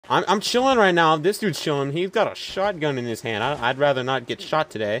I'm chilling right now. This dude's chilling. He's got a shotgun in his hand. I'd rather not get shot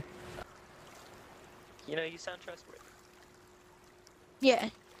today. You know, you sound trustworthy. Yeah.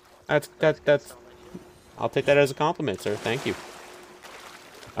 That's. I'll take that as a compliment, sir. Thank you.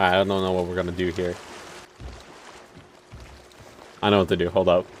 Alright, I don't know what we're gonna do here. I know what to do. Hold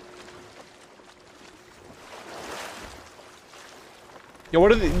up. Yo,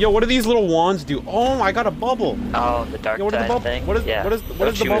 what do these little wands do? Oh, I got a bubble. Oh, the dark tide thing. What does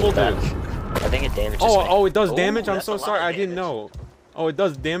the bubble do? I think it damages. Oh, it does damage. Ooh, I'm so sorry. I didn't know. Oh, it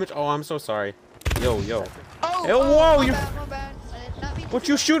does damage. Oh, I'm so sorry. Yo. Oh, Hey, whoa, you. my bad. What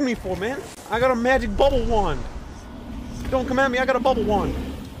you shooting me for, man? I got a magic bubble wand. Don't come at me. I got a bubble wand.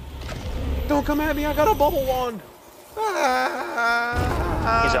 Don't come at me. I got a bubble wand.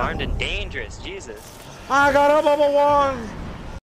 He's armed and dangerous. Jesus. I got a bubble wand.